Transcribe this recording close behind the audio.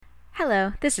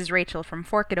Hello, this is Rachel from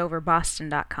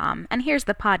ForkItOverBoston.com, and here's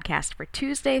the podcast for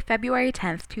Tuesday, February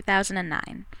 10th,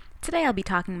 2009. Today I'll be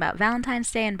talking about Valentine's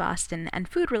Day in Boston and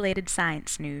food-related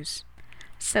science news.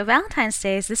 So Valentine's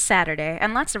Day is this Saturday,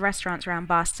 and lots of restaurants around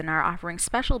Boston are offering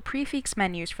special prix-fixe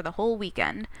menus for the whole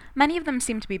weekend. Many of them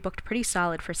seem to be booked pretty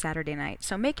solid for Saturday night,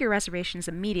 so make your reservations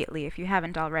immediately if you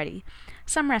haven't already.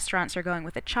 Some restaurants are going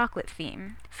with a chocolate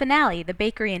theme. Finale, the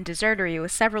bakery and dessertery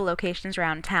with several locations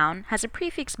around town, has a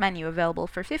prix-fixe menu available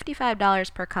for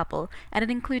 $55 per couple, and it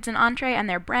includes an entree and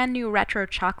their brand new retro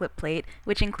chocolate plate,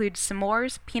 which includes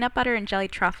s'mores, peanut butter and jelly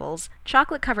truffles,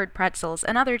 chocolate-covered pretzels,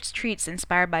 and other treats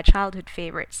inspired by childhood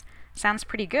favorites. Sounds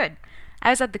pretty good. I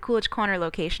was at the Coolidge Corner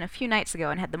location a few nights ago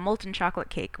and had the molten chocolate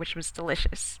cake, which was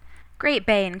delicious. Great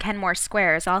Bay in Kenmore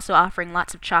Square is also offering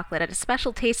lots of chocolate at a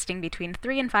special tasting between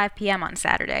 3 and 5 p.m. on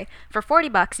Saturday. For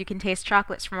 $40, you can taste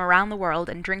chocolates from around the world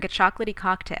and drink a chocolatey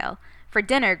cocktail. For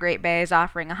dinner, Great Bay is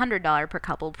offering a $100 per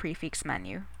couple prix-fixe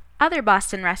menu. Other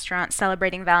Boston restaurants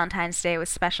celebrating Valentine's Day with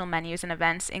special menus and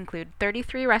events include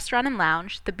 33 Restaurant and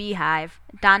Lounge, The Beehive,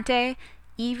 Dante,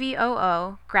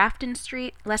 EVOO, Grafton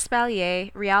Street,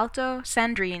 L'Espalier, Rialto,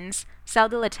 Sandrines, Celle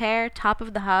de la Terre, Top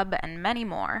of the Hub, and many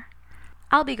more.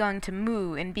 I'll be going to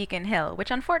Moo in Beacon Hill,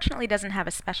 which unfortunately doesn't have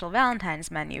a special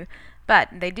Valentine's menu, but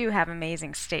they do have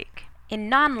amazing steak. In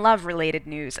non-love related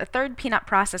news, a third peanut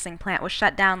processing plant was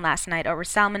shut down last night over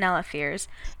salmonella fears.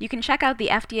 You can check out the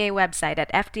FDA website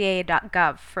at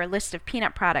fda.gov for a list of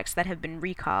peanut products that have been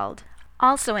recalled.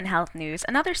 Also in health news,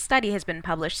 another study has been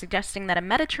published suggesting that a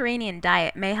Mediterranean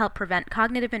diet may help prevent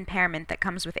cognitive impairment that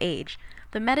comes with age.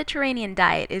 The Mediterranean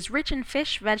diet is rich in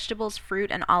fish, vegetables,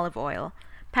 fruit, and olive oil.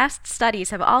 Past studies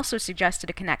have also suggested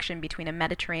a connection between a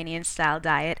Mediterranean-style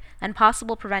diet and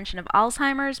possible prevention of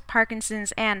Alzheimer's,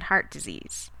 Parkinson's, and heart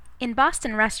disease. In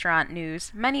Boston restaurant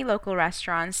news, many local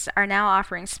restaurants are now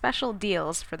offering special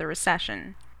deals for the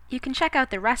recession. You can check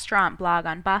out the restaurant blog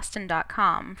on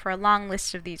Boston.com for a long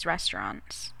list of these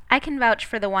restaurants. I can vouch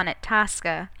for the one at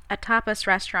Tosca, a tapas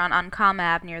restaurant on Comm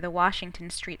Ave near the Washington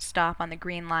Street stop on the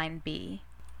Green Line B.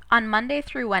 On Monday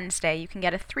through Wednesday, you can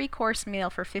get a 3-course meal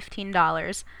for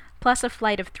 $15, plus a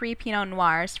flight of 3 Pinot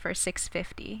Noirs for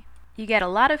 $6.50. You get a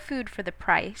lot of food for the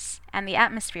price, and the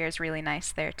atmosphere is really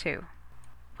nice there too.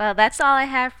 Well, that's all I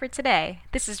have for today.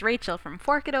 This is Rachel from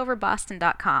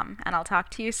ForkItOverBoston.com, and I'll talk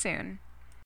to you soon.